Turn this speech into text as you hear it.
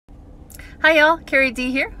Hi y'all, Carrie D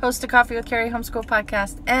here, host of Coffee with Carrie Homeschool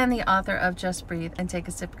podcast and the author of Just Breathe and Take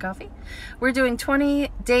a Sip of Coffee. We're doing 20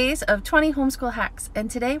 days of 20 homeschool hacks, and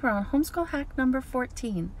today we're on homeschool hack number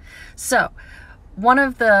 14. So, one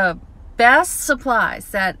of the best supplies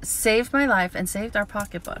that saved my life and saved our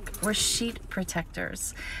pocketbook were sheet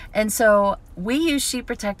protectors. And so we use sheet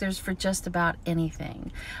protectors for just about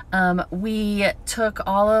anything. We took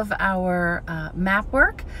all of our map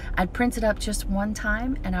work, I'd print it up just one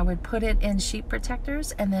time and I would put it in sheet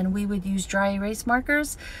protectors, and then we would use dry erase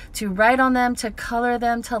markers to write on them, to color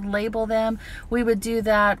them, to label them. We would do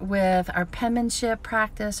that with our penmanship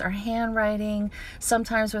practice, our handwriting,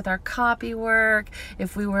 sometimes with our copy work.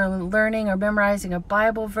 If we were learning or memorizing a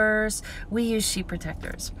Bible verse, we use sheet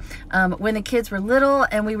protectors. When the kids were little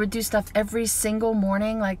and we would do stuff every single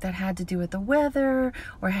morning, like that had to do with the weather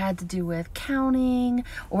or had to do with counting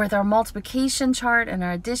or with our multiplication chart and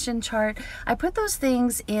our addition chart, I put those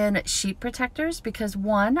things in sheet protectors because,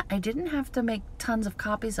 one, I didn't have to make tons of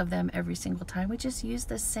copies of them every single time. We just used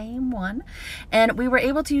the same one, and we were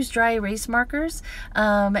able to use dry erase markers,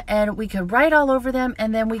 and we could write all over them,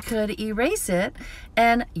 and then we could erase it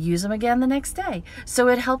and use them again the next day. So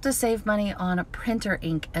it helped us save money on printer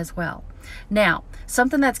ink as well. Now,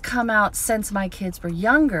 something that's come out since my kids were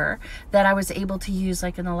younger that I was able to use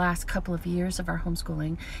like in the last couple of years of our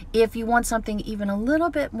homeschooling, if you want something even a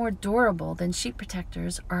little bit more durable than sheet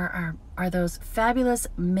protectors, are those fabulous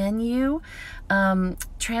menu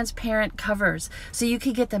transparent covers. So you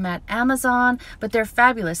could get them at Amazon, but they're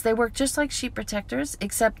fabulous. They work just like sheet protectors,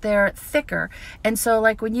 except they're thicker. And so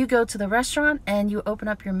like when you go to the restaurant and you open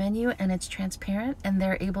up your menu and it's transparent, and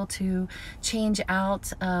they're able to change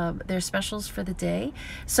out their specials for the day.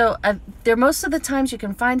 So they're, most of the times you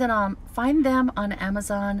can find them on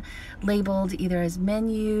Amazon labeled either as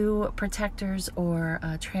menu protectors or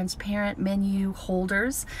transparent menu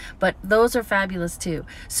holders, but those are fabulous too.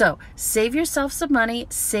 So save yourself some money,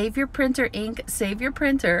 save your printer ink, save your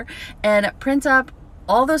printer, and print up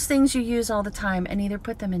all those things you use all the time and either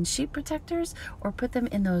put them in sheet protectors or put them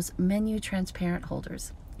in those menu transparent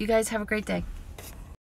holders. You guys have a great day.